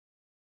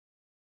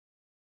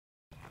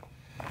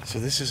So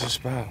this is a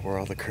spot where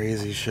all the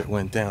crazy shit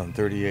went down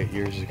 38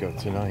 years ago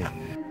tonight.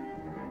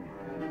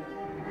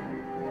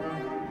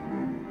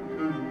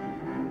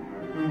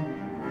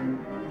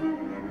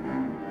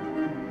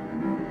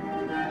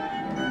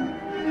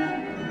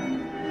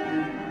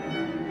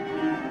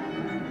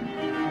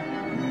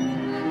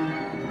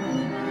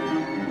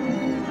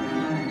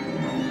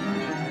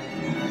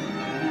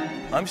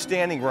 I'm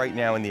standing right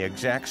now in the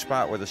exact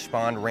spot where the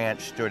Spahn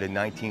Ranch stood in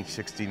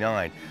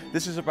 1969.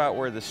 This is about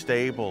where the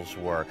stables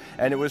were.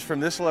 And it was from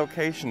this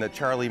location that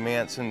Charlie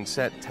Manson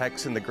sent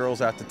Tex and the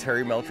girls out to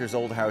Terry Melcher's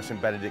old house in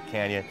Benedict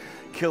Canyon,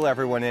 kill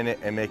everyone in it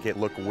and make it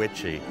look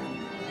witchy.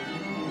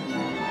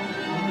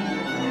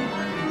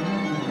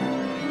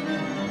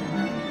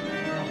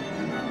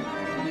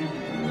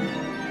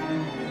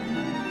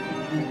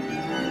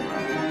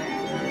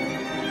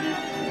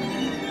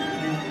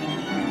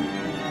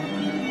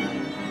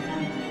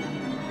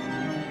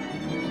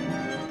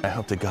 I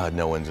hope to God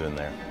no one's in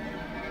there.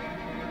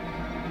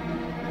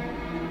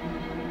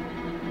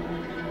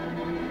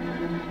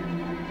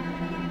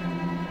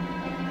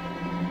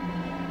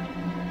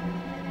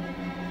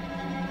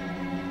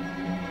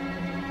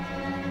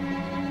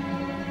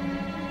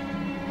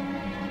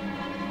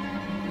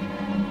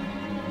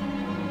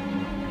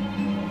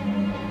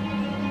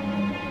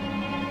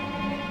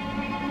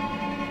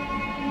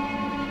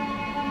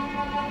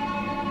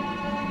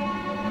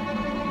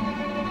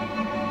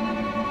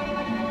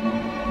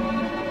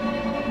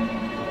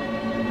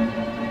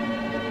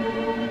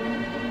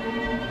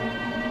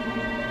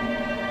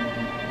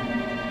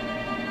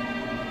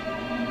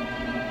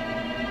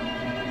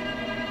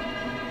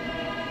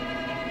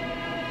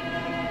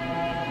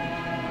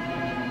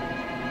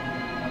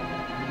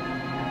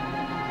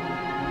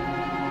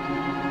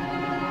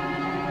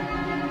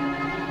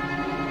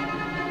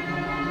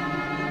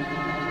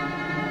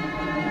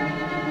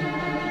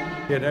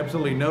 He had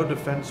absolutely no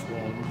defense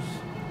wounds,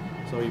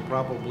 so he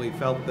probably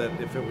felt that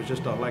if it was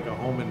just like a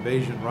home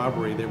invasion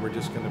robbery, they were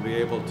just going to be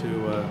able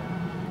to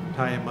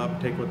tie him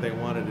up, take what they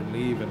wanted, and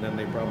leave, and then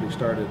they probably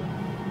started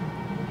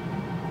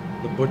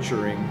the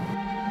butchering.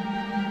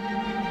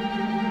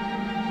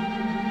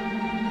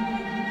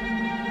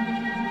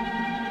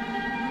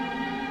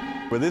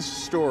 Where this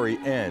story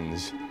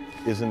ends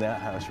is in that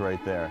house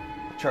right there.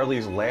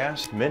 Charlie's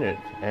last minute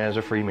as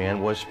a free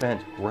man was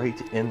spent right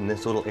in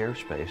this little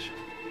airspace.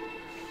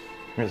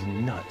 It's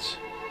nuts.